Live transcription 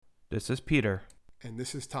This is Peter, And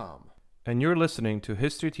this is Tom. and you're listening to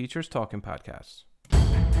History Teachers Talking Podcasts.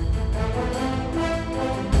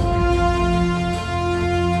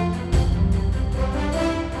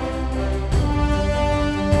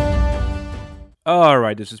 All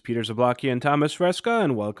right, this is Peter Zablocki and Thomas Fresca,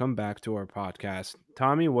 and welcome back to our podcast.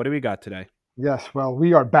 Tommy, what do we got today? Yes, well,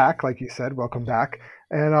 we are back, like you said. Welcome back.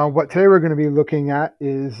 And what today we're going to be looking at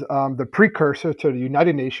is the precursor to the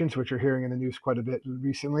United Nations, which you're hearing in the news quite a bit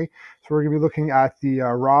recently. So we're going to be looking at the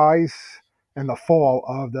rise and the fall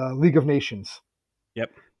of the League of Nations.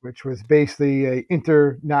 Yep. Which was basically an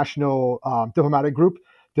international diplomatic group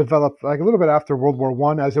developed like a little bit after World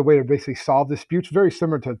War I as a way to basically solve disputes, very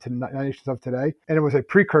similar to the United Nations of today. And it was a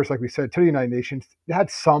precursor, like we said, to the United Nations. It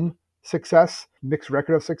had some success, mixed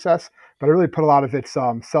record of success, but it really put a lot of its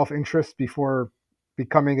self-interest before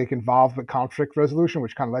becoming involved with conflict resolution,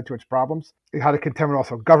 which kind of led to its problems. It had to contend with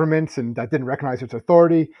also governments and that didn't recognize its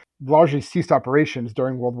authority, largely ceased operations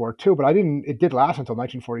during World War II, but it did last until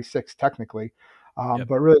 1946, technically.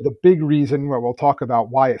 But really the big reason, where we'll talk about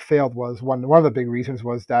why it failed, was one of the big reasons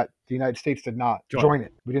was that the United States did not join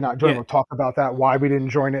it. We did not join it. We'll talk about that, why we didn't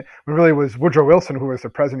join it. It really was Woodrow Wilson, who was the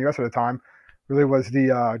president of the U.S. at the time, really was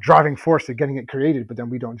the driving force to getting it created, but then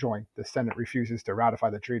we don't join. The Senate refuses to ratify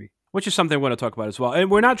the treaty. Which is something I want to talk about as well. And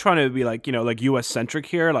we're not trying to be like U.S.-centric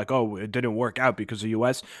here, like, oh, it didn't work out because of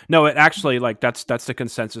U.S. No, it actually, that's the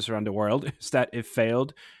consensus around the world, is that it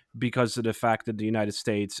failed because of the fact that the United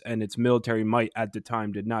States and its military might at the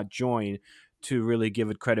time did not join to really give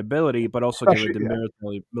it credibility, but also give it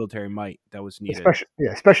the military might that was needed.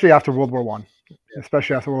 Especially after World War I.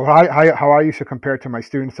 Especially after World War I. How I used to compare it to my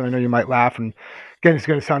students, and I know you might laugh, and again, it's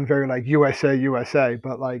going to sound very like USA,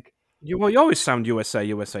 but like... You always sound USA.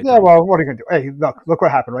 Yeah, well, what are you going to do? Hey, look what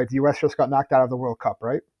happened, right? The U.S. just got knocked out of the World Cup,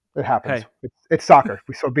 right? It happens. Hey. It's soccer.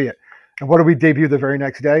 So be it. And what do we debut the very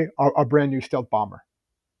next day? A brand new stealth bomber.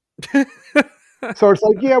 So it's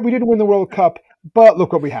like, yeah, we didn't win the World Cup, but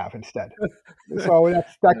look what we have instead. So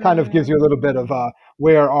that kind of gives you a little bit of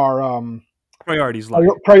where our priorities lie.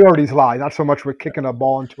 Priorities lie. Not so much we're kicking a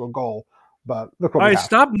ball into a goal, but look what we have.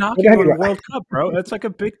 Stop knocking on the World Cup, bro. That's like a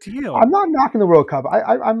big deal. I'm not knocking the World Cup.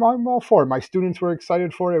 I'm all for it. My students were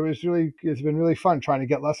excited for it. It's been really fun trying to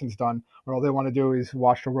get lessons done where all they want to do is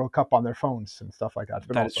watch the World Cup on their phones and stuff like that.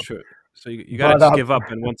 That is true. So you got to just give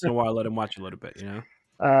up and once in a while let them watch a little bit, you know?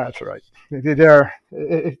 That's right.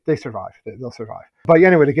 They survive. They'll survive. But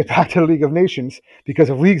anyway, to get back to the League of Nations,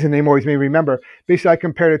 because of leagues, the name always made me remember, basically I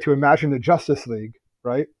compared it to imagine the Justice League,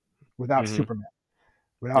 right? Without Superman.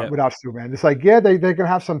 Without Superman. It's like, yeah, they're going to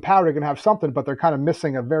have some power, they're going to have something, but they're kind of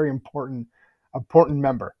missing a very important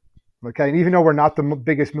member. Okay, and even though we're not the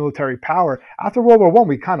biggest military power, after World War I,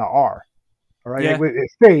 we kind of are. All right,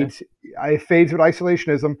 it fades. It fades with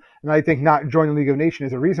isolationism, and I think not joining the League of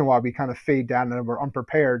Nations is a reason why we kind of fade down and we're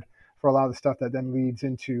unprepared for a lot of the stuff that then leads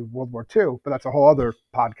into World War II. But that's a whole other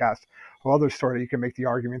podcast, a whole other story that you can make the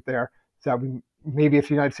argument there that maybe if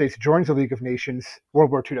the United States joins the League of Nations,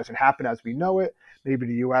 World War II doesn't happen as we know it. Maybe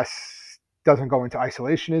the U.S. doesn't go into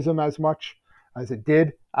isolationism as much as it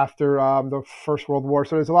did after the First World War.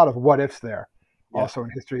 So there's a lot of what ifs there also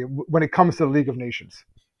in history when it comes to the League of Nations.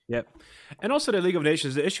 Yep. And also the League of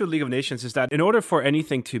Nations, the issue of League of Nations is that in order for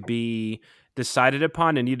anything to be decided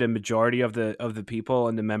upon, it needed a majority of the people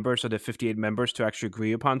and the members, so the 58 members, to actually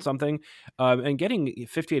agree upon something. And getting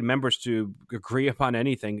 58 members to agree upon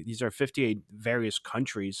anything, these are 58 various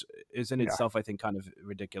countries, is in itself, I think, kind of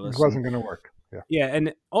ridiculous. It wasn't going to work. Yeah,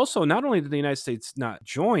 and also not only did the United States not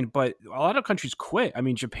join, but a lot of countries quit. I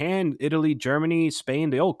mean, Japan, Italy, Germany, Spain,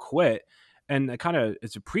 they all quit. And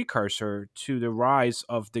it's a precursor to the rise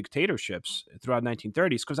of dictatorships throughout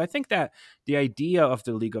 1930s. Because I think that the idea of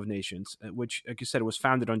the League of Nations, which, like you said, was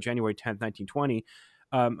founded on January 10th, 1920,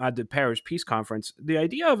 at the Paris Peace Conference, the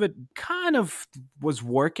idea of it kind of was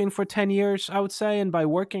working for 10 years, I would say. And by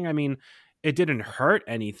working, I mean, it didn't hurt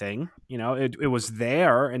anything. You know, it was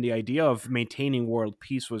there. And the idea of maintaining world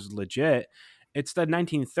peace was legit. It's the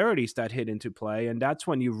 1930s that hit into play, and that's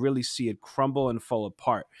when you really see it crumble and fall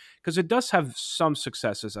apart. Because it does have some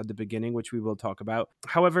successes at the beginning, which we will talk about.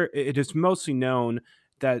 However, it is mostly known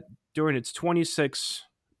that during its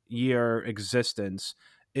 26-year existence,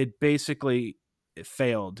 it basically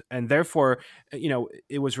failed. And therefore,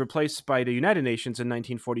 it was replaced by the United Nations in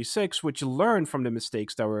 1946, which learned from the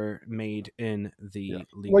mistakes that were made in the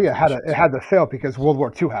League of Nations. It had to fail because World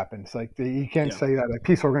War II happens. Like you can't say that a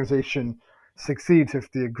peace organization succeeds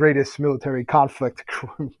if the greatest military conflict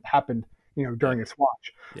happened, during its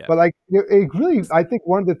watch. Yeah. But it really, I think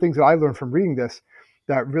one of the things that I learned from reading this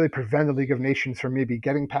that really prevented the League of Nations from maybe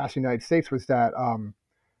getting past the United States was that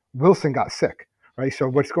Wilson got sick. right? So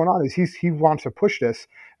what's going on is he wants to push this,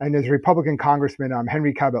 and there's a Republican Congressman,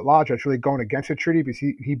 Henry Cabot Lodge, that's really going against the treaty because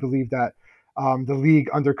he believed that the league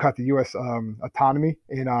undercut the U.S. Autonomy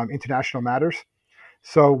in international matters.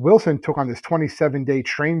 So Wilson took on this 27-day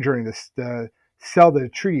train journey to sell the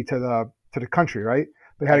treaty to the country, right?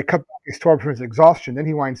 But had to cut back his tour from his exhaustion. Then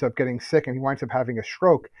he winds up getting sick and he winds up having a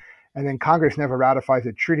stroke. And then Congress never ratifies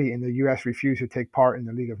the treaty, and the U.S. refused to take part in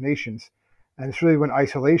the League of Nations. And it's really when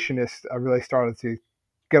isolationists really started to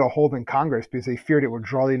get a hold in Congress because they feared it would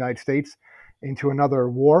draw the United States into another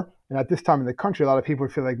war. And at this time in the country, a lot of people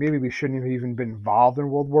would feel like maybe we shouldn't have even been involved in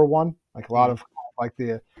World War One. Like a lot of like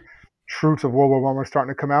the truths of World War One were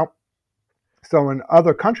starting to come out. So in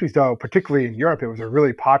other countries, though, particularly in Europe, it was a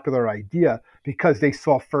really popular idea because they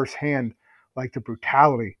saw firsthand like the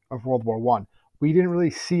brutality of World War One. We didn't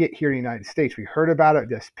really see it here in the United States. We heard about it,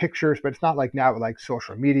 there's pictures, but it's not like now with like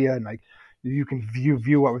social media and like you can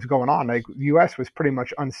view what was going on. Like the U.S. was pretty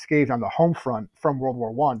much unscathed on the home front from World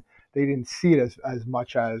War One. They didn't see it as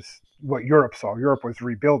much as what Europe saw. Europe was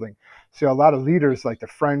rebuilding. So a lot of leaders like the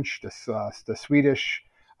French, the Swedish,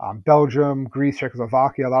 Belgium, Greece,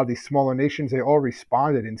 Czechoslovakia, a lot of these smaller nations, they all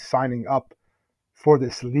responded in signing up for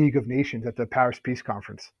this League of Nations at the Paris Peace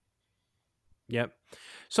Conference. Yep.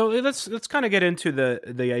 So let's kind of get into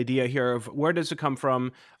the idea here of where does it come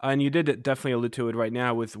from, and you did definitely allude to it right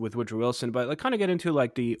now with Woodrow Wilson, but like kind of get into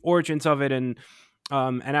like the origins of it, and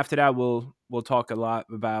after that we'll talk a lot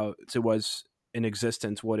about it was in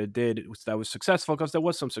existence, what it did that was successful, because there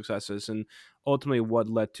was some successes, and ultimately what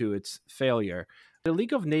led to its failure. The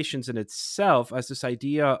League of Nations in itself, as this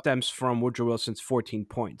idea, stems from Woodrow Wilson's 14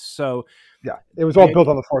 points. So yeah, it was all built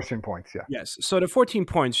on the 14 points. Yeah. Yes. So the 14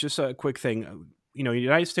 points, just a quick thing. You know, the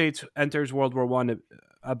United States enters World War One,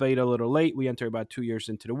 albeit a little late. We enter about 2 years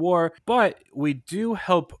into the war, but we do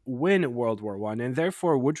help win World War One, and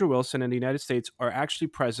therefore Woodrow Wilson and the United States are actually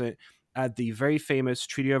present at the very famous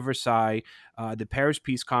Treaty of Versailles, the Paris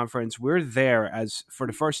Peace Conference. We're there as, for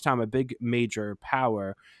the first time, a big major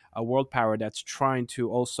power, a world power that's trying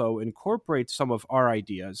to also incorporate some of our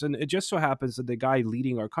ideas. And it just so happens that the guy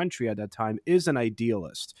leading our country at that time is an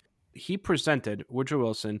idealist. He presented, Woodrow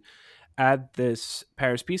Wilson, at this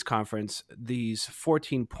Paris Peace Conference, these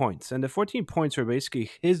 14 points. And the 14 points are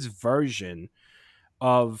basically his version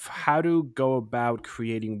of how to go about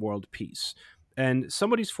creating world peace. And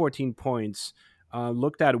some of these 14 points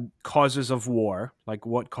looked at causes of war, like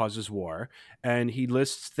what causes war, and he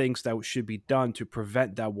lists things that should be done to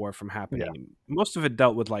prevent that war from happening. Yeah. Most of it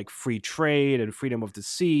dealt with like free trade and freedom of the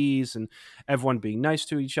seas and everyone being nice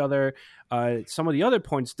to each other. Some of the other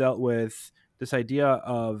points dealt with this idea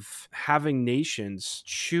of having nations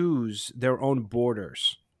choose their own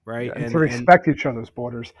borders, right? Yeah, and to respect each other's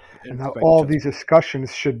borders, and how all these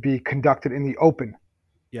discussions should be conducted in the open.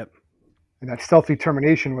 Yep. And that stealthy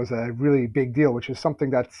termination was a really big deal, which is something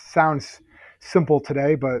that sounds simple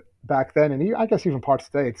today, but back then, and I guess even parts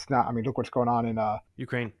today, it's not. I mean, look what's going on in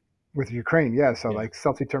Ukraine. With Ukraine, yeah. So like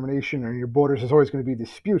stealthy termination and your borders, there's always going to be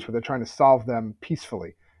disputes, but they're trying to solve them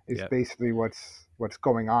peacefully. Is basically what's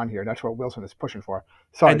going on here. That's what Wilson is pushing for.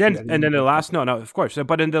 Sorry. And then the last, no, of course.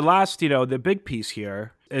 But in the last, the big piece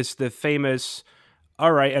here is the famous,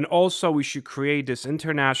 all right, and also we should create this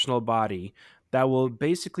international body that will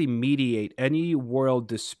basically mediate any world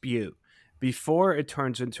dispute before it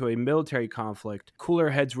turns into a military conflict. Cooler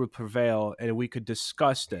heads would prevail, and we could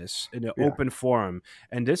discuss this in an open forum.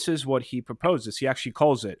 And this is what he proposes. He actually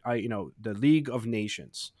calls it, the League of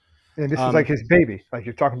Nations. And this is like his baby, like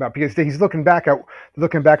you're talking about, because he's looking back at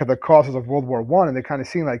the causes of World War One, and they're kind of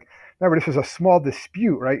seeing like, remember, this was a small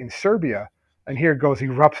dispute, right, in Serbia, and here it goes, he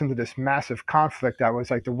erupts into this massive conflict that was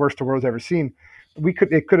like the worst the world's ever seen.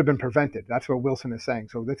 It could have been prevented. That's what Wilson is saying.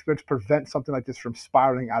 So let's prevent something like this from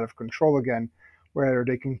spiraling out of control again, where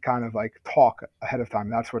they can kind of like talk ahead of time.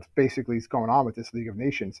 That's what basically is going on with this League of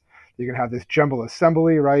Nations. You can have this General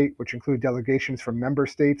Assembly, right, which include delegations from member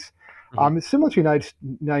states. It's similar to the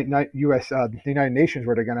United Nations,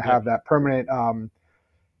 where they're going to have that permanent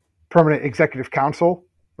executive council,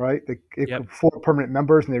 right? 4 permanent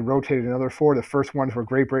members, and they rotated another 4. The first ones were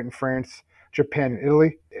Great Britain, France, Japan, and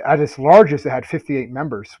Italy. At its largest, it had 58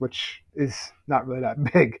 members, which is not really that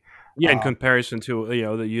big. Yeah, in comparison to the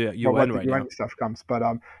UN right now. Stuff comes, but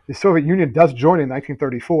the Soviet Union does join in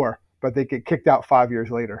 1934, but they get kicked out 5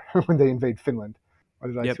 years later when they invade Finland.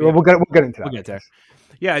 We'll get into that. We'll get there.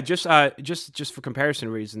 Yeah, just for comparison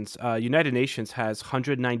reasons, United Nations has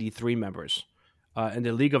 193 members, and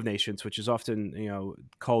the League of Nations, which is often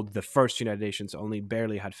called the first United Nations, only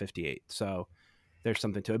barely had 58. So there's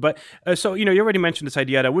something to it. But so you already mentioned this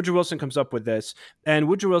idea that Woodrow Wilson comes up with this, and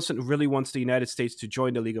Woodrow Wilson really wants the United States to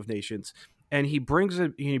join the League of Nations, and he brings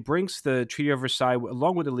it. He brings the Treaty of Versailles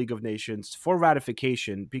along with the League of Nations for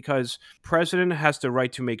ratification because president has the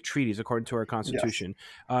right to make treaties according to our Yes. Constitution.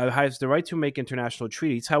 Has the right to make international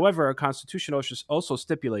treaties. However, our Constitution also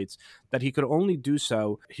stipulates that he could only do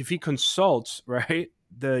so if he consults right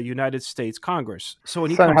the United States Congress. So when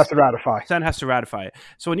he Senate has comes to ratify. Senate has to ratify it.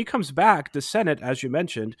 So when he comes back, the Senate, as you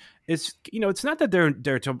mentioned, is it's not that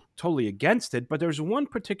they're totally against it, but there's one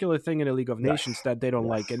particular thing in the League of Nations Yes. that they don't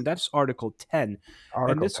like, Yes. and that's Article 10. And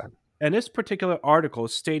Article this 10. and this particular article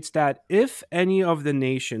states that if any of the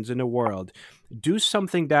nations in the world do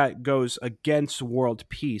something that goes against world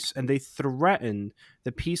peace and they threaten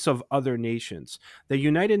the peace of other nations, the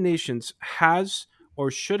United Nations has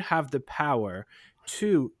or should have the power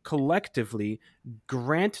to collectively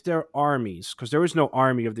grant their armies, because there is no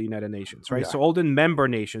army of the United Nations, right? Yeah. So all the member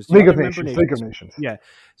nations, the League other of member Nations. League of nations, Nations. yeah.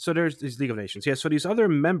 So there's these League of Nations, yeah. So these other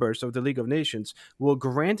members of the League of Nations will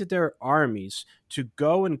grant their armies to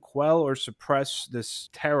go and quell or suppress this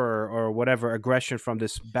terror or whatever aggression from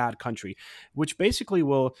this bad country, which basically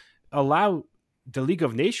will allow the League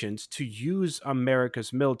of Nations to use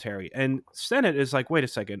America's military. And Senate is like, wait a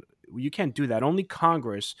second, you can't do that. Only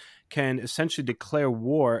Congress can essentially declare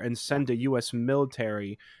war and send the U.S.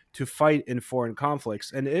 military to fight in foreign conflicts.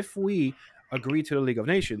 And if we agree to the League of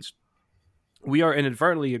Nations, we are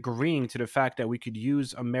inadvertently agreeing to the fact that we could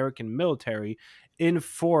use American military in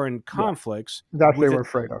foreign Yeah. conflicts That's what they with were it.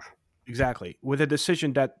 afraid of. Exactly. With a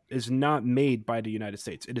decision that is not made by the United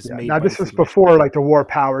States. It is Yeah. made Now, by the this was League of Nations. before like the War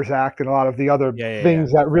Powers Act and a lot of the other Yeah, yeah, yeah.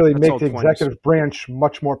 things that really That's make all the 20s. executive branch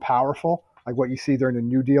much more powerful, like what you see during the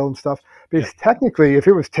New Deal and stuff. Because Yep. technically, if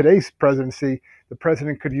it was today's presidency, the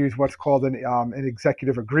president could use what's called an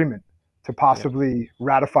executive agreement to Yep. possibly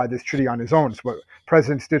ratify this treaty on his own. So what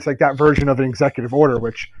presidents do, it's like that version of an executive order,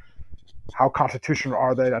 which how constitutional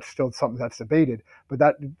are they? That's still something that's debated. But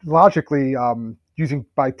that logically, using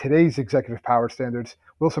by today's executive power standards,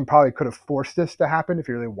 Wilson probably could have forced this to happen if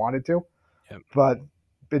he really wanted to. Yep. But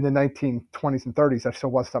in the 1920s and 30s, that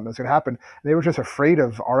still was something that's going to happen. And they were just afraid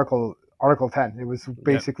of Article 10. It was Yep.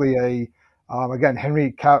 basically again,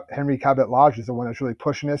 Henry Cabot Lodge is the one that's really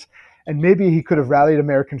pushing this. And maybe he could have rallied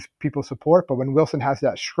American people's support, but when Wilson has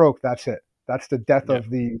that stroke, that's it. That's the death Yep.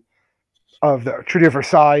 of the Treaty of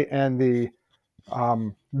Versailles and the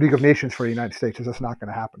League of Nations for the United States. Is just not going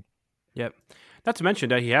to happen. Yep. Not to mention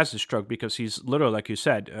that he has the stroke because he's literally, like you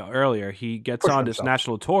said earlier, he gets Pushing on this himself.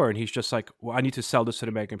 national tour and he's just like, well, I need to sell this to the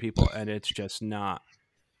American people. And it's just not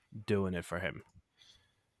doing it for him.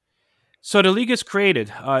 So the league is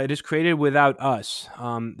created. It is created without us.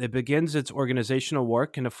 It begins its organizational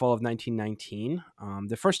work in the fall of 1919.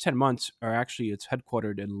 The first 10 months are actually it's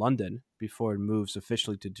headquartered in London before it moves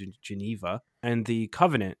officially to Geneva. And the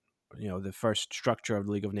covenant, the first structure of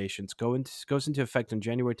the League of Nations, goes into effect on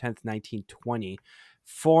January 10th, 1920,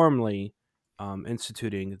 formally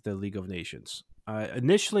instituting the League of Nations.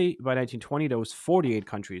 Initially, by 1920, there was 48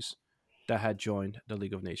 countries that had joined the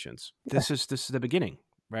League of Nations. This is the beginning.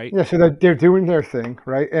 Right? Yeah, so they're doing their thing,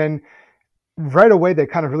 right? And right away, they're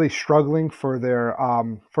kind of really struggling for their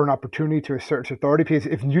for an opportunity to assert its authority. Because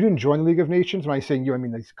if you didn't join the League of Nations, when I say you, I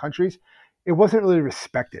mean these countries, it wasn't really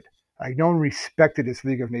respected. Like no one respected this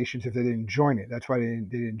League of Nations if they didn't join it. That's why they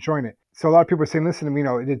didn't join it. So a lot of people are saying, listen,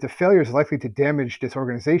 the failure is likely to damage this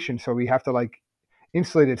organization, so we have to like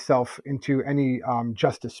insulate itself into any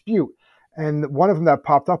just dispute. And one of them that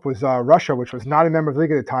popped up was Russia, which was not a member of the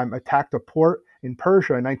League at the time, attacked a port in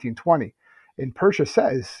Persia in 1920. And Persia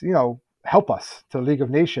says, help us to the League of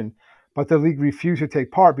Nations. But the League refused to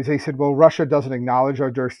take part because they said, well, Russia doesn't acknowledge our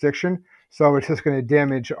jurisdiction, so it's just going to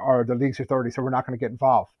damage the League's authority, so we're not going to get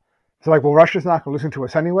involved. It's like, well, Russia's not going to listen to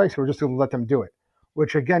us anyway, so we're just going to let them do it,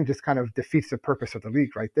 which again just kind of defeats the purpose of the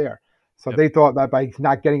League right there. So Yep. they thought that by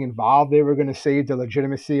not getting involved, they were going to save the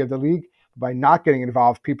legitimacy of the League. By not getting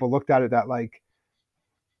involved, people looked at it that like,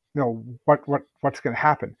 what's going to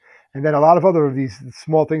happen? And then a lot of other of these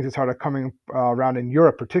small things that started coming around in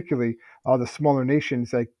Europe, particularly the smaller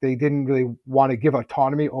nations, like they didn't really want to give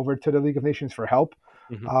autonomy over to the League of Nations for help.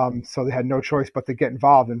 Mm-hmm. So they had no choice but to get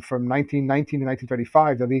involved. And from 1919 to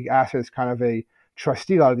 1935, the League acted as kind of a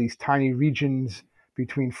trustee. A lot of these tiny regions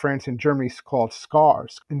between France and Germany called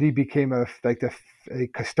SCARs. And he became a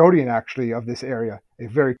custodian actually of this area, a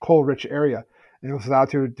very coal-rich area. And it was allowed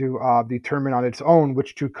to determine on its own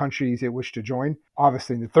which two countries it wished to join.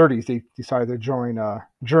 Obviously, in the 30s, they decided to join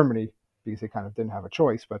Germany because they kind of didn't have a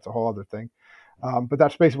choice, but it's a whole other thing. But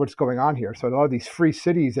that's basically what's going on here. So a lot of these free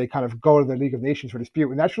cities, they kind of go to the League of Nations for dispute.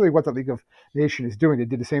 And that's really what the League of Nations is doing. They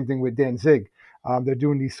did the same thing with Danzig. They're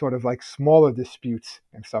doing these sort of like smaller disputes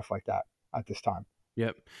and stuff like that at this time.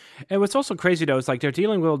 Yep. And what's also crazy though is like they're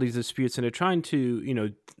dealing with all these disputes and they're trying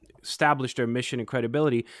to, establish their mission and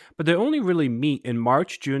credibility, but they only really meet in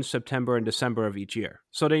March, June, September, and December of each year.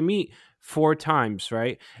 So they meet four times,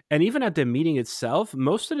 right? And even at the meeting itself,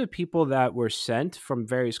 most of the people that were sent from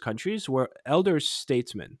various countries were elder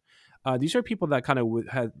statesmen. These are people that kind of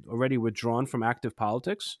had already withdrawn from active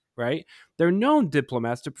politics, right? They're known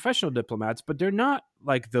diplomats, they're professional diplomats, but they're not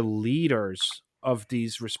like the leaders of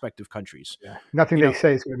these respective countries. Yeah. Nothing You they know,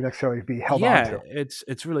 say is going to necessarily be held on yeah, to.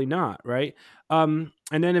 it's really not, right? And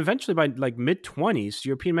then eventually by like mid 20s,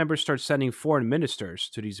 European members start sending foreign ministers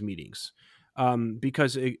to these meetings.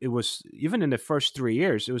 Because it was even in the first 3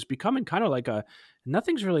 years, it was becoming kind of like a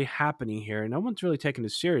nothing's really happening here. No one's really taking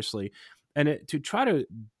this seriously. And to try to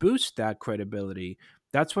boost that credibility,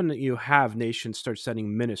 that's when you have nations start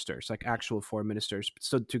sending ministers, like actual foreign ministers,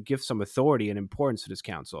 so to give some authority and importance to this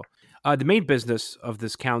council. The main business of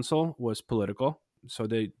this council was political, so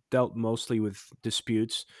they dealt mostly with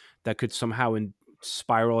disputes that could somehow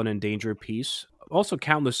spiral and endanger peace. Also,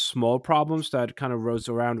 countless small problems that kind of rose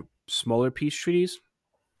around smaller peace treaties.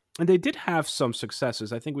 And they did have some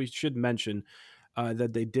successes. I think we should mention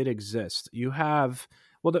that they did exist. You have,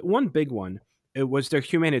 well, the one big one, it was their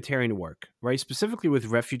humanitarian work, right? Specifically with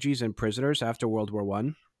refugees and prisoners after World War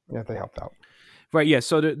One. Yeah, they helped out. Right, yeah.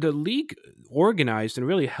 So the League organized and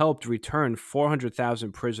really helped return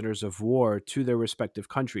 400,000 prisoners of war to their respective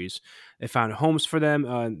countries. It found homes for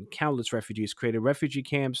them. Countless refugees created refugee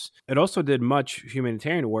camps. It also did much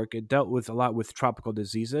humanitarian work. It dealt with a lot with tropical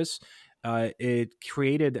diseases. It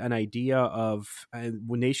created an idea of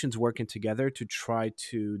nations working together to try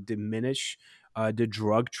to diminish the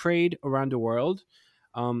drug trade around the world.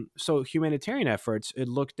 So humanitarian efforts, it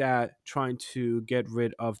looked at trying to get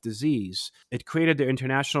rid of disease. It created the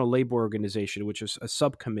International Labor Organization, which is a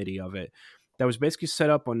subcommittee of it that was basically set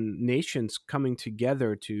up on nations coming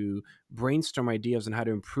together to brainstorm ideas on how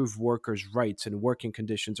to improve workers' rights and working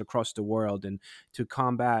conditions across the world and to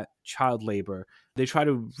combat child labor. They try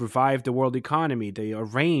to revive the world economy. They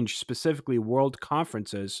arrange specifically world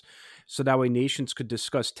conferences so that way nations could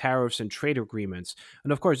discuss tariffs and trade agreements.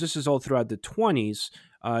 And of course, this is all throughout the 20s.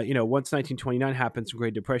 Once 1929 happens,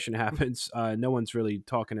 Great Depression happens, no one's really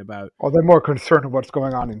talking about. Well, they're more concerned with what's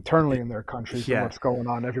going on internally in their countries than Yeah, what's going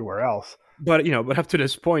on everywhere else. but up to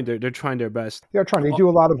this point, they're trying their best. They're trying. They Oh, do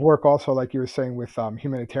a lot of work also, like you were saying, with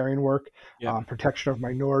humanitarian work, yeah. protection of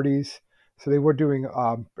minorities. So they were doing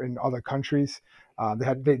in other countries.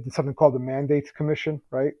 They did something called the Mandates Commission,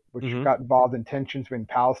 right, which Hmm. got involved in tensions in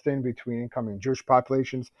Palestine between incoming Jewish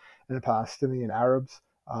populations and the Palestinian Arabs.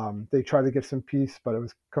 They tried to get some peace, but it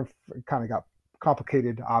was kind of got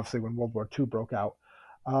complicated, obviously, when World War II broke out.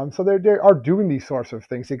 So they are doing these sorts of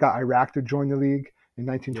things. They got Iraq to join the league in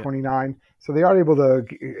Yeah. 1929, so they are able to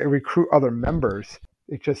recruit other members.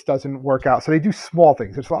 It just doesn't work out. So they do small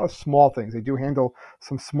things. There's a lot of small things. They do handle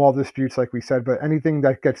some small disputes, like we said, but anything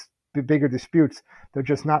that gets the bigger disputes, they're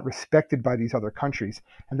just not respected by these other countries.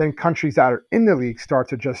 And then countries that are in the league start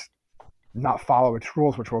to just not follow its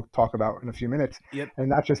rules, which we'll talk about in a few minutes. Yep.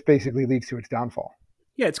 And that just basically leads to its downfall.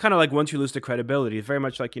 Yeah, it's kind of like once you lose the credibility, it's very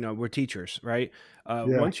much like, we're teachers, right?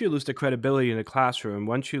 Yeah. Once you lose the credibility in the classroom,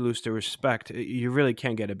 once you lose the respect, you really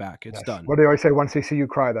can't get it back. It's Yes. done. What do they always say? Once they see you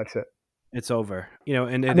cry, that's it. It's over.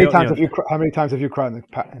 And How they, many times have you How many times have you cried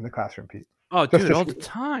in the classroom, Pete? oh, Just dude, this all the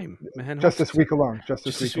time, man. just this week alone. Just Just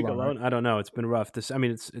this this week week alone, right? alone, I don't know. It's been rough. It's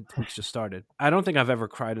just started. I don't think I've ever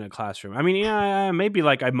cried in a classroom. I mean, yeah, maybe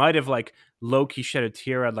like I might have like low key shed a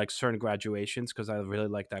tear at like certain graduations because I really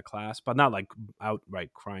like that class, but not like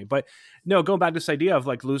outright crying. But no, going back to this idea of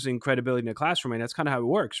like losing credibility in the classroom, and that's kind of how it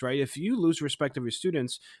works, right? If you lose respect of your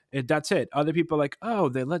students, that's it. Other people are like, oh,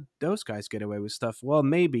 they let those guys get away with stuff. Well,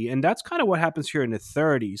 maybe, and that's kind of what happens here in the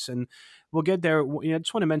 30s, and we'll get there. I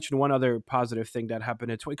just want to mention one other positive thing that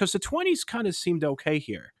happened in 20, because the 20s kind of seemed okay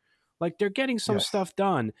here. Like they're getting some Yes. stuff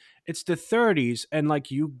done. It's the 30s, and like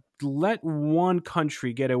you let one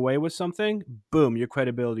country get away with something, boom, your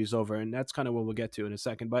credibility's over. And that's kind of what we'll get to in a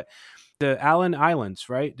second. But the Allen Islands,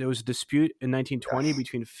 right? There was a dispute in 1920 Yes.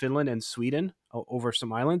 between Finland and Sweden over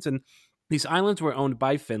some islands. And these islands were owned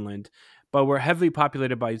by Finland, but were heavily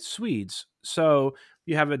populated by Swedes. So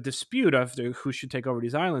you have a dispute of who should take over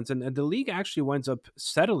these islands. And the league actually winds up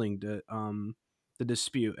settling the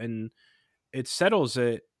dispute. And it settles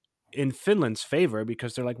it in Finland's favor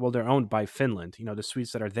because they're like, well, they're owned by Finland. The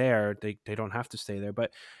Swedes that are there, they don't have to stay there.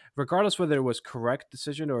 But regardless whether it was correct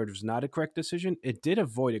decision or it was not a correct decision, it did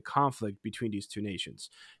avoid a conflict between these two nations.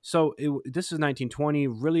 So this is 1920,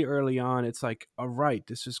 really early on. It's like, all right,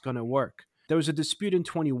 this is going to work. there was a dispute in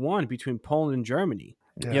 21 between Poland and Germany.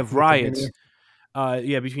 You Yeah, have Lithuania.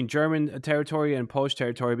 riots, between German territory and Polish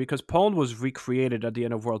territory, because Poland was recreated at the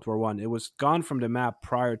end of World War One. It was gone from the map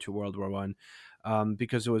prior to World War One,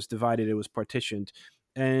 because it was divided, it was partitioned,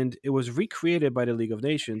 and it was recreated by the League of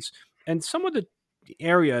Nations. And some of the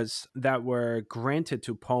areas that were granted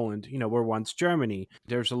to Poland, were once Germany.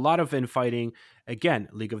 There's a lot of infighting. Again,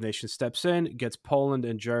 League of Nations steps in, gets Poland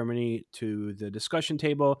and Germany to the discussion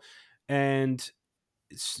table, and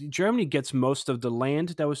Germany gets most of the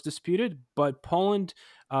land that was disputed, but Poland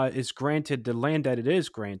is granted the land that it is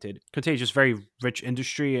granted. Contains just very rich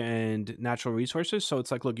industry and natural resources. So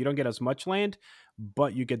it's like, look, you don't get as much land,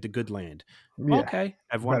 but you get the good land. Yeah, Okay,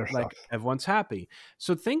 better stuff. everyone's happy.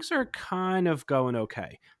 So things are kind of going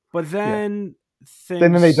okay, but Yeah. then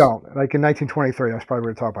Then they things. don't. Like in 1923, that's probably what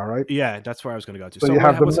we're talking about, right? Yeah, that's where I was going to go to. So So you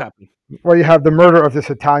have what's happening? you have the murder of this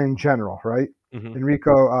Italian general, right? Mhm.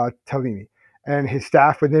 Enrico Tellini, and his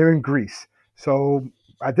staff when they're in Greece. So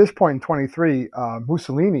at this point in 23,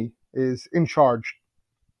 Mussolini is in charge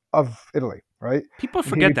of Italy, right? People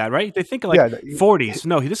forget that, right? They think like Yeah, 40s.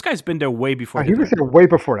 No, this guy's been there way before. he was there way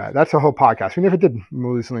before that. That's a whole podcast. We never did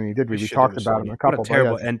Mussolini, did we? We Shit, talked about him a couple. What a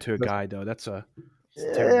terrible but yeah, end to a guy, though. That's a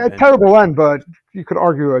terrible end, but you could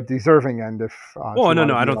argue a deserving end if. Well,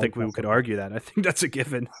 no, I don't think we could argue that. I think that's a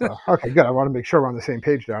given. So, okay, good. I want to make sure we're on the same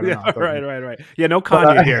page there. Yeah, right. Yeah, no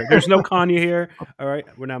Kanye here. There's no Kanye here. All right,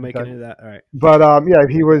 we're not making any of that. All right. But yeah,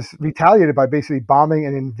 he was retaliated by basically bombing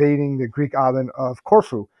and invading the Greek island of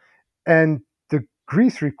Corfu, and the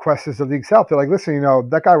Greece requests the league's help. They're like, listen,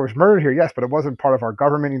 that guy was murdered here, yes, but it wasn't part of our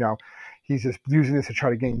government. He's just using this to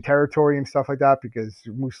try to gain territory and stuff like that, because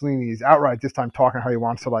Mussolini is outright this time talking how he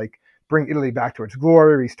wants to like bring Italy back to its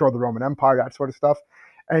glory, restore the Roman Empire, that sort of stuff.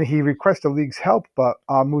 And he requests the league's help, but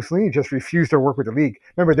Mussolini just refused to work with the league.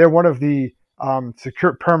 Remember, they're one of the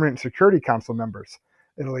permanent Security Council members.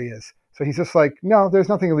 Italy is. So he's just like, no, there's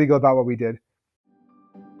nothing illegal about what we did.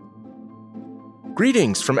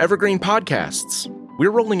 Greetings from Evergreen Podcasts.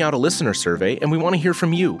 We're rolling out a listener survey, and we want to hear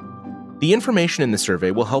from you. The information in the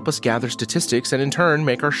survey will help us gather statistics and in turn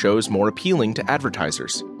make our shows more appealing to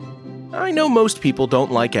advertisers. I know most people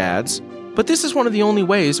don't like ads, but this is one of the only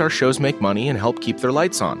ways our shows make money and help keep their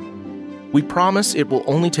lights on. We promise it will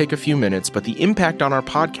only take a few minutes, but the impact on our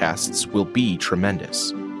podcasts will be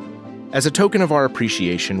tremendous. As a token of our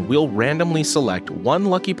appreciation, we'll randomly select one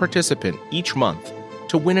lucky participant each month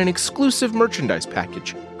to win an exclusive merchandise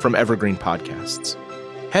package from Evergreen Podcasts.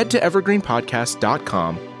 Head to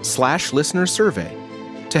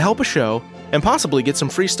evergreenpodcast.com/listenersurvey to help a show and possibly get some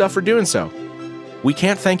free stuff for doing so. We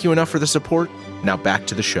can't thank you enough for the support. Now back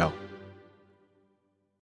to the show.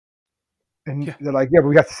 And they're like, yeah, but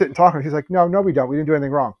we have to sit and talk. And he's like, no, we don't. We didn't do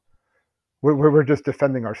anything wrong. We're just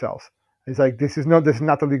defending ourselves. He's like, this is not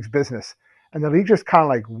the league's business. And the league just kind of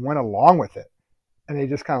like went along with it. And they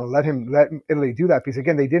just kind of let Italy do that, because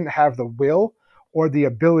again, they didn't have the will or the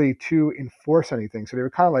ability to enforce anything. So they were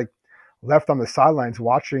kind of like left on the sidelines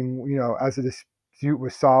watching, as the dispute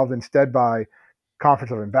was solved instead by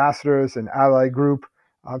Conference of Ambassadors and ally group.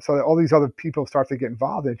 So all these other people start to get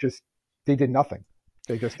involved, and they did nothing.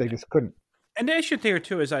 They just couldn't. And the issue there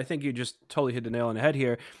too is, I think you just totally hit the nail on the head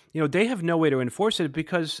here. They have no way to enforce it,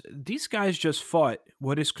 because these guys just fought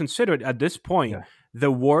what is considered at this point the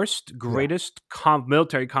worst, greatest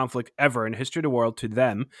military conflict ever in history of the world to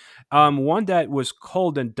them. One that was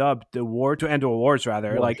called and dubbed the war to end all wars,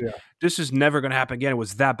 rather. This is never going to happen again. It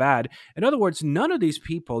was that bad. In other words, none of these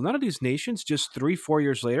people, none of these nations, just 3-4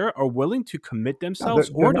 years later, are willing to commit themselves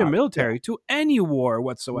or their military to any war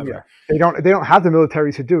whatsoever. Yeah. They don't have the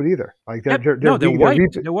military to do it either. Like they're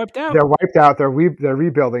wiped out. They're wiped out. They're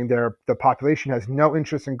rebuilding. The population has no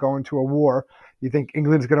interest in going to a war. You think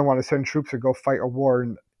England's going to want to send troops to go fight a war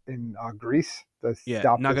in Greece? Not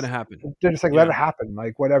going to happen. They're just like, let it happen.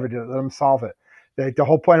 Like, whatever, let them solve it. The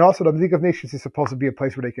whole point, also, the League of Nations is supposed to be a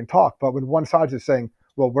place where they can talk. But when one side is saying,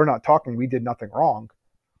 well, we're not talking, we did nothing wrong.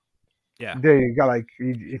 Yeah. There you go. Like,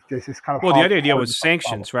 this is kind of. Well, the other idea was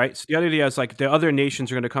sanctions, right? So the other idea is like the other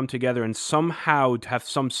nations are going to come together and somehow have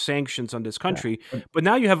some sanctions on this country. Yeah. But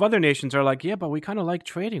now you have other nations are like, yeah, but we kind of like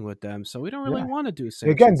trading with them, so we don't really want to do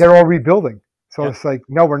sanctions. Again, they're all rebuilding. So it's like,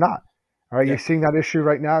 no, we're not. All right, you're seeing that issue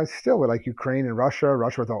right now. It's still with like Ukraine and Russia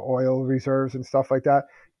with the oil reserves and stuff like that.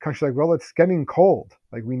 Countries like, well, it's getting cold.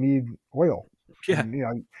 Like, we need oil. Yeah.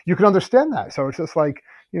 And, you can understand that. So it's just like,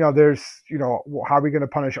 there's, how are we going to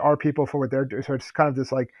punish our people for what they're doing? So it's kind of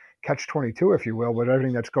this like catch-22, if you will, with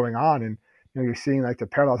everything that's going on. And, you're seeing like the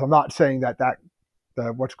parallels. I'm not saying that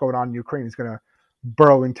what's going on in Ukraine is going to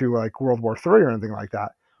burrow into like World War III or anything like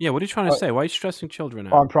that. Yeah, what are you trying to say? Why are you stressing children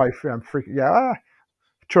out? I'm freaking. Yeah,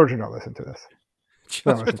 children don't listen to this.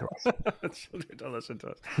 They don't Children, listen to us. children don't listen to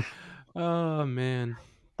us. Oh man.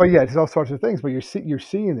 But yeah, there's all sorts of things. But you're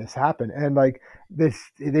seeing this happen, and like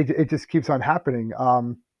it just keeps on happening.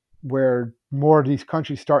 Where more of these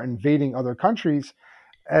countries start invading other countries,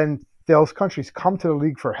 and those countries come to the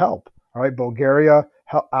league for help. All right, Bulgaria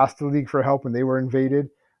asked the league for help when they were invaded.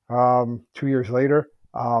 2 years later,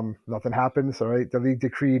 nothing happens. All right, the league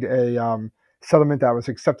decreed a settlement that was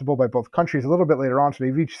acceptable by both countries. A little bit later on, so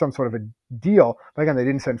they reached some sort of a deal. But again, they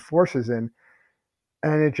didn't send forces in,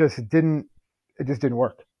 and it just didn't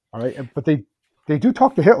work. All right, but they do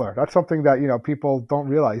talk to Hitler. That's something that people don't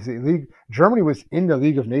realize. The league, Germany was in the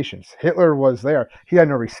League of Nations. Hitler was there. He had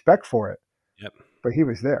no respect for it. Yep. But he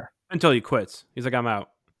was there Until he quits. He's like, I'm out.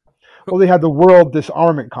 Well, they had the World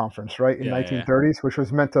Disarmament Conference, right, in Yeah, 1930s, which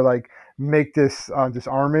was meant to like make this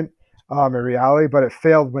disarmament a reality, but it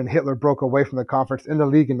failed when Hitler broke away from the conference in the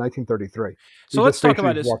league in 1933. So He let's just talk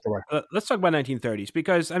about basically this. walked away. Let's talk about 1930s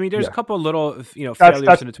because I mean, there's Yeah. a couple of little failures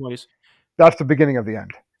That's- in the 20s. That's the beginning of the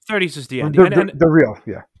end. 30s is the end, The real,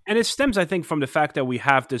 yeah. and it stems, I think, from the fact that we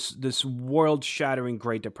have this world-shattering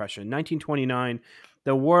Great Depression. 1929,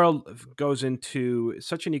 the world goes into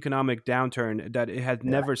such an economic downturn that it had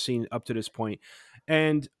never seen up to this point.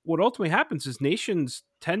 And what ultimately happens is nations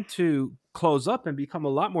tend to close up and become a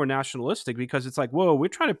lot more nationalistic because it's like, whoa, we're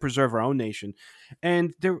trying to preserve our own nation.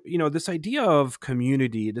 And there, this idea of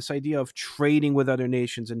community, this idea of trading with other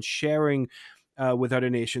nations and sharing with other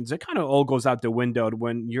nations, it kind of all goes out the window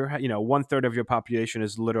when you're, 1/3 of your population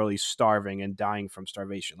is literally starving and dying from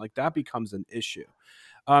starvation. Like that becomes an issue.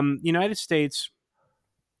 United States,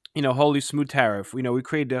 holy smooth tariff. We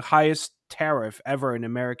created the highest tariff ever in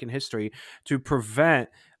American history to prevent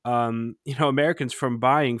Americans from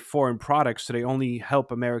buying foreign products, so they only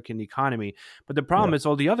help American economy. But the problem is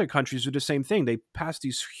all the other countries do the same thing. They pass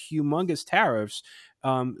these humongous tariffs.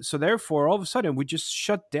 So therefore, all of a sudden, we just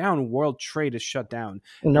shut down. World trade is shut down.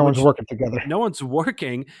 And no one's working together. No one's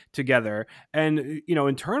working together. And,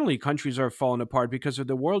 internally, countries are falling apart because of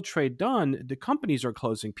the world trade done. The companies are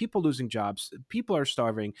closing, people losing jobs, people are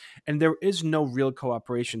starving, and there is no real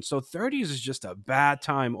cooperation. So 30s is just a bad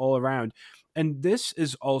time all around. And this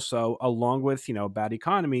is also, along with, bad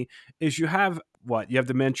economy, is you have what? You have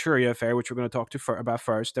the Manchuria affair, which we're going to talk about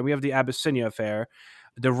first. Then we have the Abyssinia affair,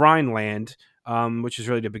 the Rhineland, which is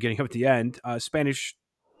really the beginning of the end, Spanish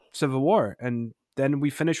Civil War. And then we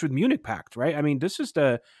finish with Munich Pact, right? I mean, this is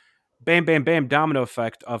the bam, bam, bam domino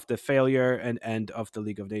effect of the failure and end of the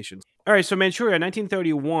League of Nations. All right, so Manchuria,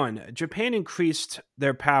 1931, Japan increased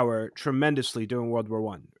their power tremendously during World War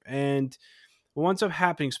I. And what winds up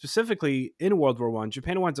happening specifically in World War I,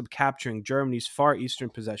 Japan winds up capturing Germany's far eastern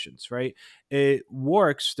possessions, right? It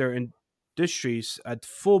works their industries at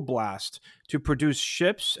full blast to produce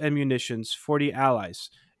ships and munitions for the Allies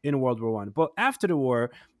in World War I. But after the war,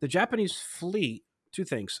 the Japanese fleet, two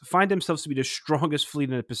things, find themselves to be the strongest fleet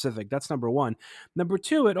in the Pacific. That's number one. Number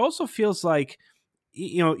two, it also feels like,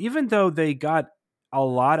 even though they got a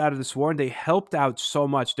lot out of this war and they helped out so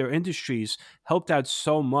much, their industries helped out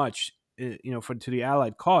so much, to the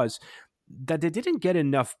Allied cause, that they didn't get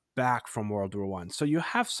enough back from World War I. So you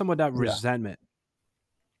have some of that resentment.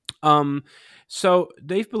 So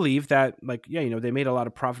they believe that, they made a lot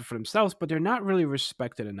of profit for themselves, but they're not really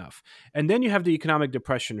respected enough. And then you have the economic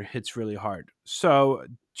depression hits really hard. So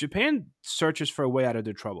Japan searches for a way out of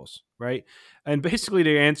their troubles, right? And basically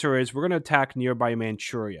the answer is we're going to attack nearby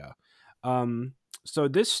Manchuria. So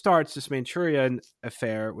this Manchurian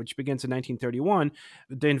affair, which begins in 1931.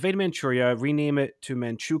 They invade Manchuria, rename it to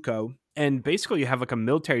Manchukuo, and basically you have like a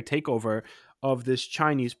military takeover of this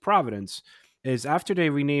Chinese province. Is after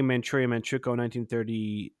they rename Manchuria Manchukuo in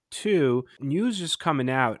 1932, news is coming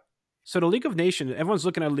out. So the League of Nations, everyone's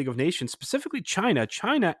looking at the League of Nations, specifically China.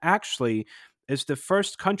 China actually is the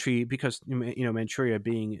first country, because Manchuria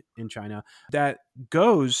being in China, that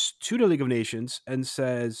goes to the League of Nations and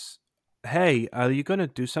says, hey, are you going to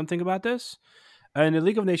do something about this? And the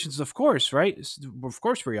League of Nations, of course, right? Of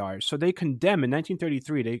course we are. So they condemn, in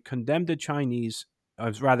 1933, they condemned the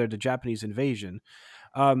the Japanese invasion.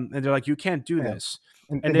 And they're like, you can't do this.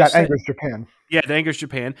 And that angers Japan. Yeah, it angers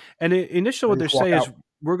Japan. And initially what they're saying is,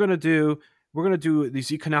 we're going to do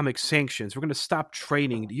these economic sanctions. We're going to stop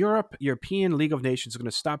trading. European League of Nations are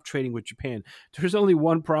going to stop trading with Japan. There's only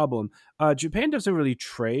one problem. Japan doesn't really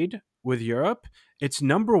trade with Europe. Its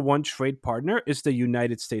number one trade partner is the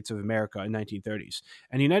United States of America in 1930s.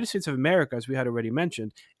 And the United States of America, as we had already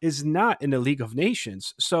mentioned, is not in the League of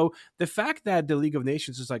Nations. So the fact that the League of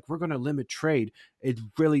Nations is like, we're going to limit trade, it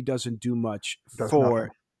really doesn't do much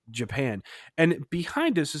for Japan. And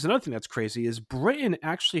behind this is another thing that's crazy is Britain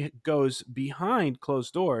actually goes behind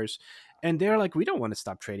closed doors and they're like, we don't want to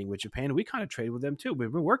stop trading with Japan. We kind of trade with them too.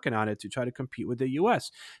 We've been working on it to try to compete with the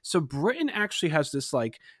US. So Britain actually has this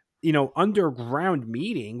like, underground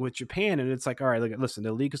meeting with Japan, and it's like, all right, look, listen,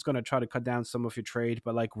 the league is going to try to cut down some of your trade,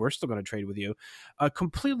 but like we're still going to trade with you.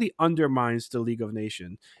 Completely undermines the League of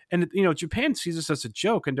Nations, and Japan sees this as a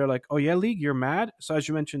joke, and they're like, oh yeah, league, you're mad. So as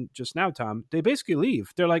you mentioned just now, Tom, they basically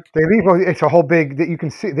leave. They're like, They leave. It's a whole big. You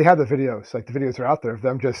can see they have the videos. Like the videos are out there of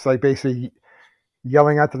them just like basically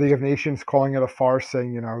yelling at the League of Nations, calling it a farce,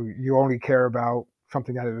 saying you only care about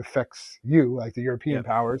something that it affects you, like the European yep,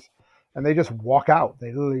 powers, and they just walk out. They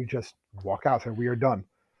literally just walk out. So we are done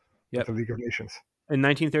with yep. the League of Nations. In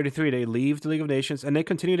 1933, they leave the League of Nations and they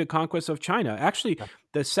continue the conquest of China. Actually,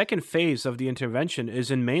 the second phase of the intervention is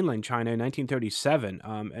in mainland China in 1937,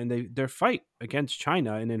 and their fight against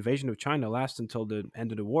China, an invasion of China, lasts until the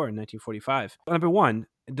end of the war in 1945. Number one,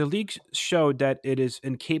 the League showed that it is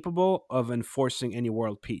incapable of enforcing any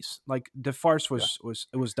world peace. Like the farce was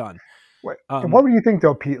done. Wait, and what would you think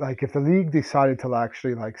though, Pete? Like if the League decided to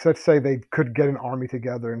actually, like, so let's say they could get an army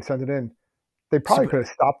together and send it in. They probably could have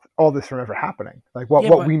stopped all this from ever happening. Like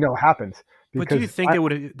what we know happens. But do you think they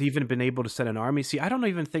would have even been able to send an army? See, I don't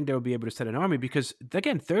even think they would be able to send an army because,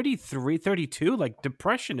 again, 33, 32, like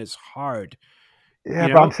depression is hard. Yeah,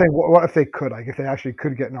 but I'm saying, what if they could? Like if they actually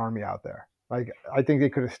could get an army out there? Like I think they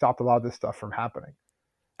could have stopped a lot of this stuff from happening.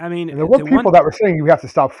 I mean, and there were people that were saying you have to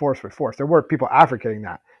stop force with force. There were people advocating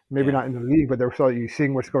that. Maybe not in the League, but they were still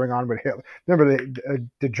seeing what's going on with Hitler. Remember,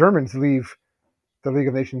 the Germans leave the League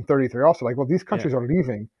of Nations in 33 also. Like, well, these countries are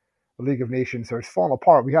leaving the League of Nations, so it's falling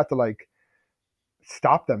apart. We have to, like,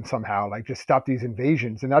 stop them somehow, like, just stop these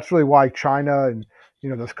invasions. And that's really why China and,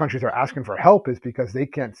 those countries are asking for help is because they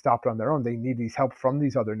can't stop it on their own. They need these help from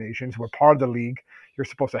these other nations. We're part of the League. You're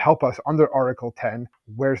supposed to help us under Article 10.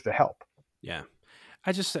 Where's the help? Yeah.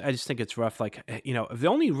 I just think it's rough. Like, the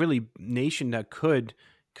only really nation that could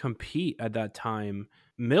compete at that time,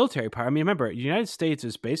 military power. I mean, remember, the United States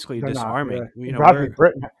is basically disarming. It have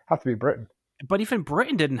to be Britain. But even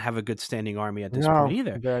Britain didn't have a good standing army at this point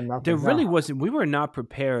either. There really wasn't. We were not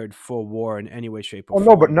prepared for war in any way, shape, or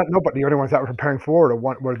form. No, but the only ones that were preparing for it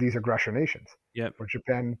were these aggressor nations. Yep. Were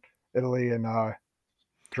Japan, Italy, and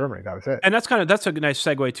Germany. That was it. And that's a nice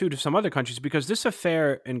segue too to some other countries because this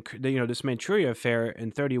affair and this Manchuria affair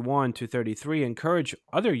in 31 to 33 encouraged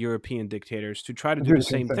other European dictators to try to do the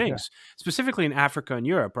same things, specifically in Africa and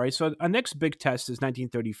Europe, right? So our next big test is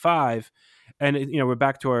 1935, and we're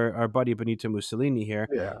back to our buddy Benito Mussolini here.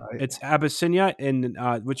 Yeah, it's Abyssinia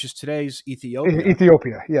which is today's Ethiopia.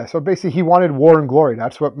 Ethiopia, yeah. So basically, he wanted war and glory.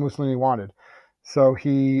 That's what Mussolini wanted. So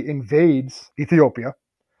he invades Ethiopia.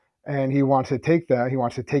 And he wants to take that. He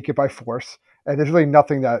wants to take it by force. And there's really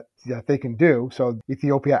nothing that they can do. So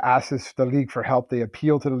Ethiopia asks the League for help. They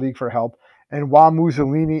appeal to the League for help. And while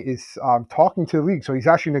Mussolini is talking to the League, so he's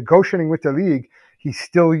actually negotiating with the League, he's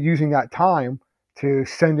still using that time to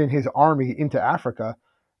send in his army into Africa.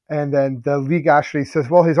 And then the League actually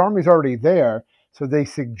says, well, his army's already there. So they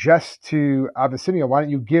suggest to Abyssinia, why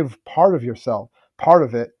don't you give part of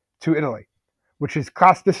it, to Italy? Which is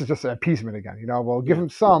this is just an appeasement again, we'll give him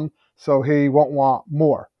some so he won't want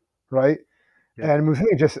more, right? Yeah. And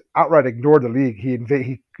Mussolini just outright ignored the League. He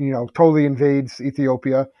totally invades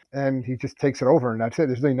Ethiopia and he just takes it over and that's it.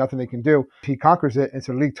 There's really nothing they can do. He conquers it and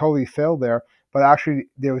so the League totally failed there. But actually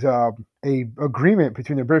there was a agreement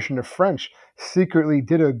between the British and the French secretly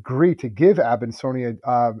did agree to give Abyssinia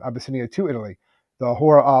to Italy, the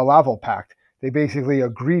Laval Pact. They basically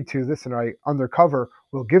agreed to this and undercover,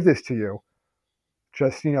 we'll give this to you.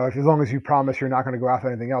 Just, as long as you promise you're not going to go after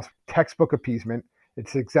anything else. Textbook appeasement.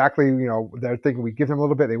 It's exactly, they're thinking we give them a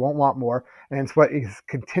little bit, they won't want more. And it's what is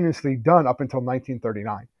continuously done up until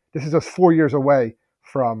 1939. This is just 4 years away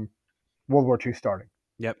from World War II starting.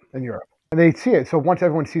 Yep. In Europe. And they see it. So once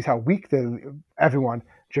everyone sees how weak everyone,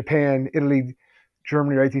 Japan, Italy,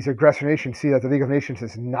 Germany, right, these aggressor nations see that the League of Nations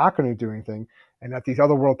is not going to do anything and that these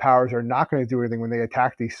other world powers are not going to do anything when they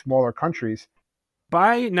attack these smaller countries.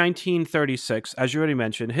 By 1936, as you already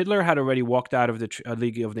mentioned, Hitler had already walked out of the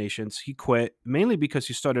League of Nations. He quit, mainly because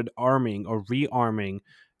he started arming or rearming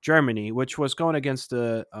Germany, which was going against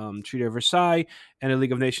the Treaty of Versailles, and the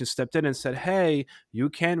League of Nations stepped in and said, hey, you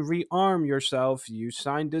can rearm yourself. You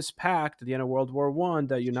signed this pact at the end of World War I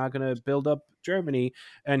that you're not going to build up Germany.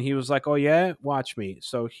 And he was like, oh, yeah, watch me.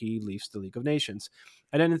 So he leaves the League of Nations.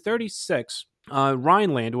 And then in 36,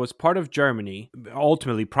 Rhineland was part of Germany,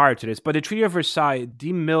 ultimately prior to this, but the Treaty of Versailles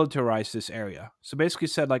demilitarized this area. So basically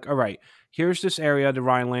said, like, all right, here's this area, the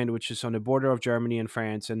Rhineland, which is on the border of Germany and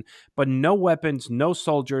France, but no weapons, no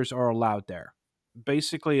soldiers are allowed there.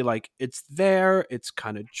 Basically, like, it's there, it's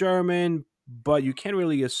kind of German, but you can't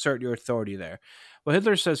really assert your authority there. Well,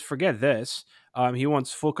 Hitler says, forget this. He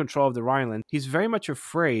wants full control of the Rhineland. He's very much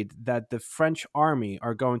afraid that the French army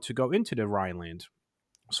are going to go into the Rhineland.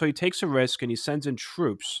 So he takes a risk and he sends in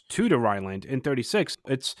troops to the Rhineland in 36.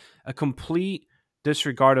 It's a complete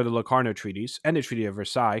disregard of the Locarno treaties and the Treaty of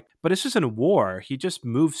Versailles. But this isn't a war. He just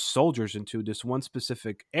moved soldiers into this one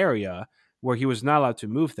specific area where he was not allowed to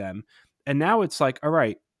move them. And now it's like, all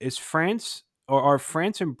right, is France or are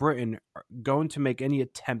France and Britain going to make any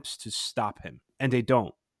attempts to stop him? And they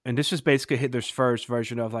don't. And this is basically Hitler's first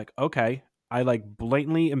version of like, okay, I like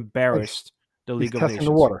blatantly embarrassed the League of Nations. He's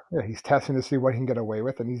testing the water. Yeah, he's testing to see what he can get away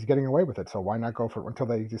with, and he's getting away with it. So why not go for it until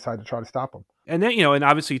they decide to try to stop him? And then, and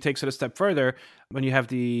obviously he takes it a step further when you have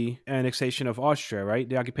the annexation of Austria, right?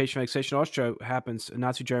 The occupation and annexation of Austria happens.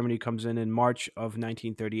 Nazi Germany comes in March of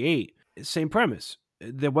 1938. Same premise.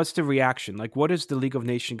 What's the reaction? Like, what is the League of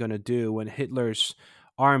Nations going to do when Hitler's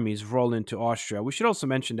armies roll into Austria? We should also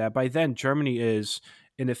mention that by then, Germany is,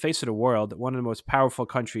 in the face of the world, one of the most powerful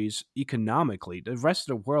countries economically. The rest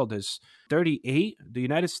of the world is 38. The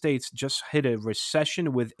United States just hit a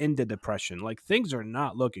recession within the depression. Like, things are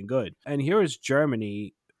not looking good. And here is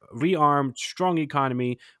Germany, rearmed, strong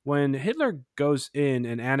economy. When Hitler goes in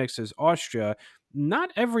and annexes Austria, not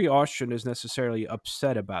every Austrian is necessarily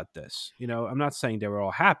upset about this. I'm not saying they were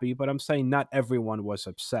all happy, but I'm saying not everyone was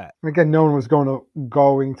upset. And again, no one was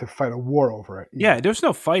going to fight a war over it. Either. Yeah, there's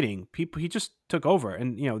no fighting. He just took over.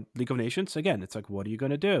 And, League of Nations, again, it's like, what are you going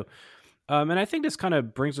to do? And I think this kind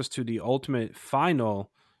of brings us to the ultimate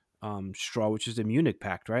final straw, which is the Munich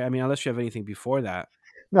Pact, right? I mean, unless you have anything before that.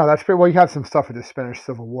 No, that's pretty well. You have some stuff with the Spanish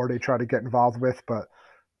Civil War they try to get involved with, but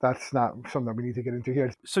that's not something that we need to get into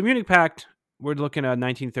here. So Munich Pact, we're looking at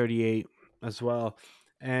 1938 as well,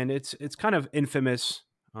 and it's kind of infamous.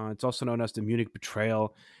 It's also known as the Munich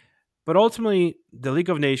Betrayal. But ultimately, the League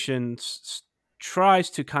of Nations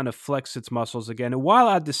tries to kind of flex its muscles again, while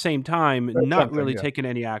at the same time not really taking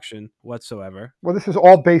any action whatsoever. Well, this is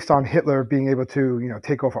all based on Hitler being able to,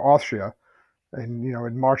 take over Austria, and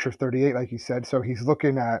in March of 38, like you said. So he's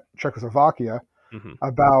looking at Czechoslovakia. Mm-hmm.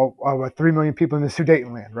 About 3 million people in the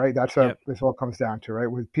Sudetenland, right? That's what this all comes down to,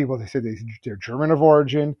 right? With people, they say they're German of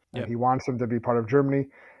origin, and he wants them to be part of Germany.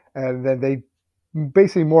 And then they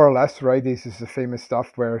basically, more or less, right? This is the famous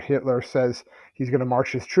stuff where Hitler says he's going to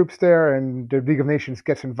march his troops there, and the League of Nations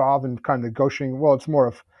gets involved in kind of negotiating. Well, it's more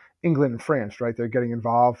of England and France, right? They're getting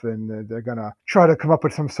involved, and they're going to try to come up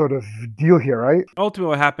with some sort of deal here, right? Ultimately,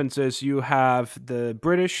 what happens is you have the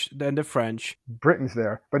British, then the French. Britain's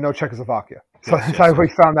there, but no Czechoslovakia. So we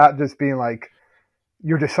found that just being like,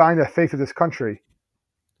 you're deciding the fate of this country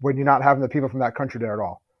when you're not having the people from that country there at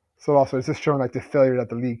all. So also, it's just showing like the failure that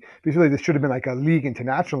the League, because really this should have been like a League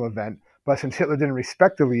international event, but since Hitler didn't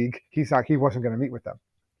respect the League, he wasn't going to meet with them.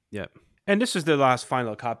 Yeah. And this is the last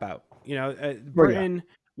final cop-out. Britain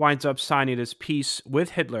winds up signing this peace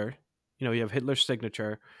with Hitler. You have Hitler's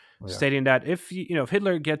signature, stating that if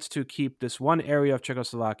Hitler gets to keep this one area of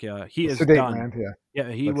Czechoslovakia, he is done.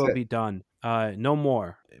 He will be done. No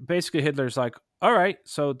more. Basically, Hitler's like, all right,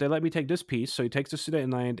 so they let me take this piece. So he takes the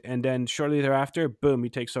Sudetenland, and then shortly thereafter, boom, he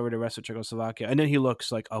takes over the rest of Czechoslovakia. And then he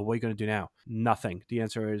looks like, oh, what are you going to do now? Nothing. The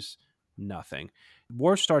answer is nothing.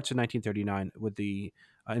 War starts in 1939 with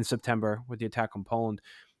in September with the attack on Poland.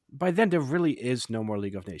 By then, there really is no more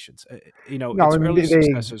League of Nations. Its early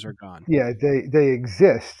successors are gone. Yeah, they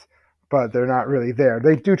exist, but they're not really there.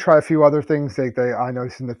 They do try a few other things. I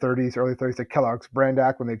noticed in the early 30s, the Kellogg's Brand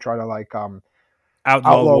Act, when they try to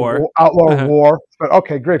outlaw war. War. But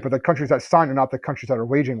okay, great. But the countries that signed are not the countries that are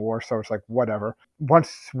waging war, so it's like whatever.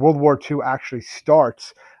 Once World War II actually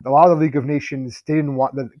starts, a lot of the League of Nations,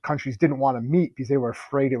 the countries didn't want to meet because they were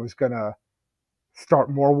afraid it was going to start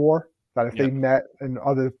more war. That if they met in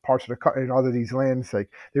other parts of these lands, like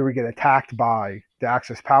they would get attacked by the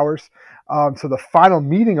Axis powers. So the final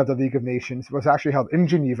meeting of the League of Nations was actually held in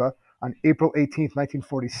Geneva on April 18th,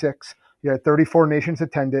 1946. You had 34 nations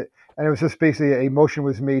attend it, and it was just basically a motion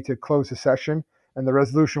was made to close the session, and the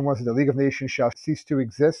resolution was that the League of Nations shall cease to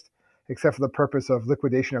exist, except for the purpose of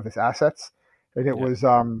liquidation of its assets. And it was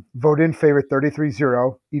voted in favor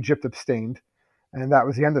 33-0. Egypt abstained. And that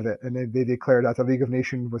was the end of it. And they declared that the League of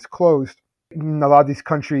Nations was closed. And a lot of these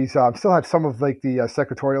countries still had some of like the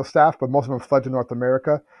secretarial staff, but most of them fled to North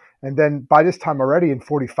America. And then by this time already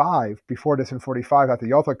before this in 45 at the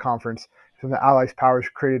Yalta Conference, so the Allies powers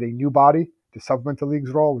created a new body, to supplement the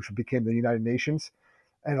league's role, which became the United Nations.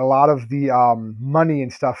 And a lot of the money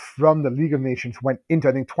and stuff from the League of Nations went into,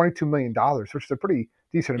 I think, $22 million, which is a pretty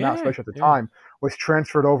decent amount, especially at the time, was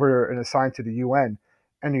transferred over and assigned to the UN.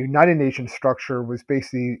 And the United Nations structure was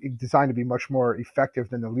basically designed to be much more effective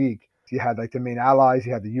than the League. You had like the main allies,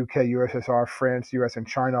 you had the UK, USSR, France, US, and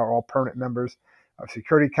China are all permanent members of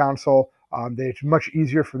Security Council. It's much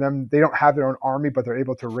easier for them. They don't have their own army, but they're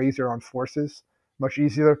able to raise their own forces much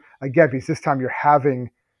easier. Again, because this time you're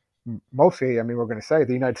having mostly, I mean, we're going to say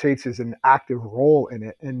the United States is an active role in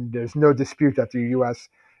it. And there's no dispute that the US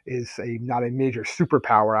is not a major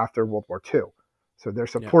superpower after World War II. So they're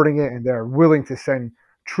supporting it, and they're willing to send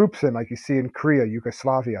troops in, like you see in Korea,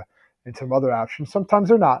 Yugoslavia, and some other options. Sometimes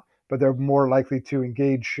they're not, but they're more likely to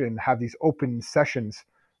engage and have these open sessions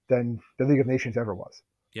than the League of Nations ever was.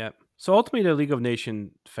 Yeah. So ultimately, the League of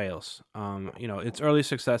Nations fails. Its early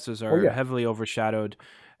successes are heavily overshadowed,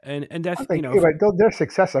 and that's their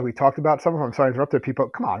success, like we talked about. Some of them, I'm sorry to interrupt people.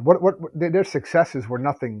 Come on, what their successes were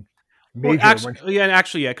nothing major. Well,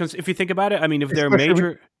 actually, because if you think about it, I mean, if their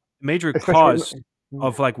major cause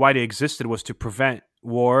of like why they existed was to prevent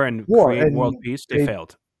war and create world peace, they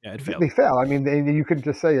failed. Yeah, it failed. They fail. I mean, you could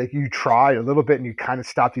just say like you try a little bit and you kind of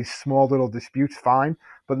stop these small little disputes, fine.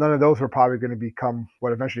 But none of those were probably going to become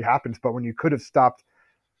what eventually happens. But when you could have stopped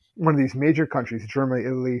one of these major countries, Germany,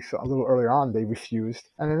 Italy, a little earlier on, they refused.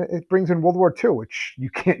 And it brings in World War II, which you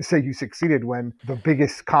can't say you succeeded when the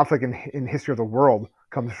biggest conflict in history of the world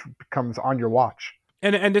comes on your watch.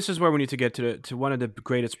 And this is where we need to get to one of the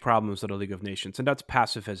greatest problems of the League of Nations, and that's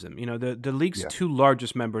pacifism. The League's two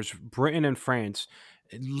largest members, Britain and France,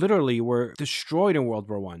 literally were destroyed in World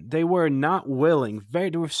War I. They were not willing, they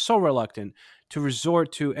were so reluctant to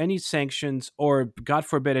resort to any sanctions or, God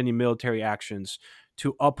forbid, any military actions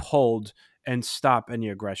to uphold and stop any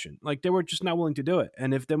aggression. Like, they were just not willing to do it.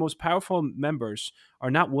 And if the most powerful members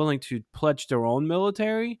are not willing to pledge their own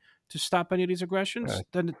military to stop any of these aggressions,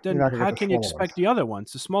 then how can you expect the other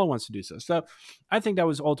ones, the small ones, to do so? So I think that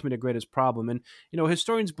was ultimately the greatest problem. And,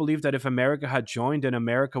 historians believe that if America had joined, then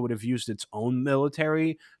America would have used its own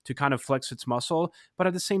military to kind of flex its muscle. But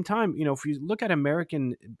at the same time, if you look at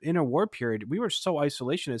American interwar period, we were so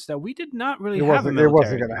isolationist that we did not really have a military. It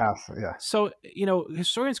wasn't going to happen, yeah. So,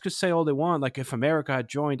 historians could say all they want, like if America had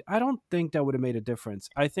joined, I don't think that would have made a difference.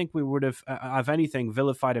 I think we would have, if anything,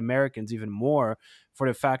 vilified Americans even more for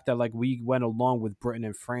the fact that like we went along with Britain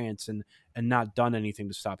and France and not done anything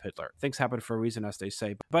to stop Hitler. Things happen for a reason, as they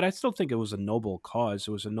say. But I still think it was a noble cause.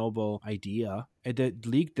 It was a noble idea. The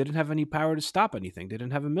League didn't have any power to stop anything. They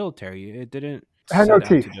didn't have a military. It didn't. It had no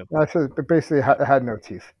teeth. Basically, it had no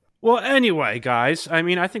teeth. Well, anyway, guys, I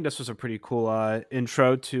mean, I think this was a pretty cool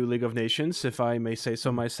intro to League of Nations, if I may say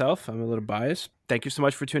so myself. I'm a little biased. Thank you so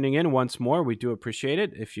much for tuning in once more. We do appreciate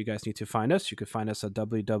it. If you guys need to find us, you can find us at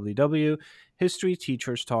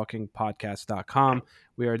www.historyteacherstalkingpodcast.com.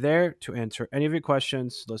 We are there to answer any of your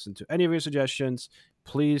questions, listen to any of your suggestions.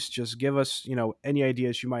 Please just give us, any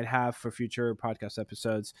ideas you might have for future podcast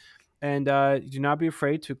episodes. And do not be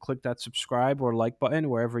afraid to click that subscribe or like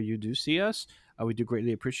button wherever you do see us. We do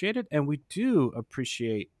greatly appreciate it. And we do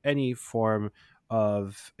appreciate any form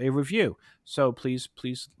of a review. So please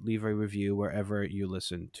leave a review wherever you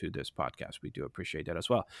listen to this podcast. We do appreciate that as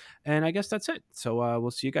well. And I guess that's it. So we'll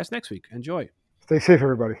see you guys next week. Enjoy. Stay safe,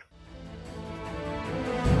 everybody.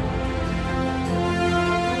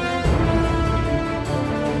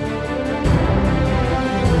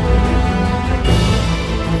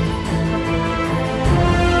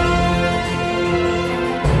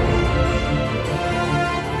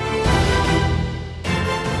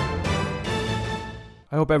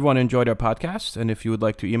 I hope everyone enjoyed our podcast, and if you would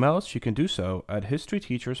like to email us, you can do so at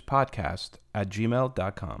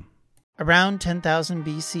historyteacherspodcast@gmail.com. Around 10,000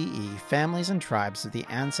 BCE, families and tribes of the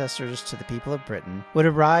ancestors to the people of Britain would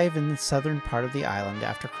arrive in the southern part of the island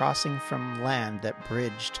after crossing from land that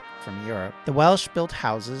bridged from Europe. The Welsh built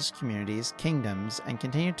houses, communities, kingdoms, and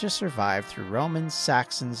continued to survive through Romans,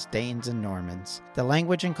 Saxons, Danes, and Normans. The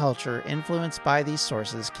language and culture influenced by these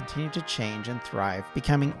sources continued to change and thrive,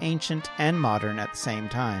 becoming ancient and modern at the same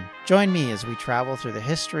time. Join me as we travel through the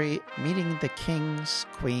history, meeting the kings,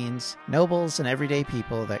 queens, nobles, and everyday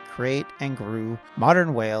people that create and grew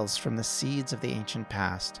modern Wales from the seeds of the ancient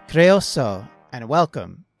past. Croeso, and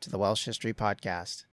welcome to the Welsh History Podcast.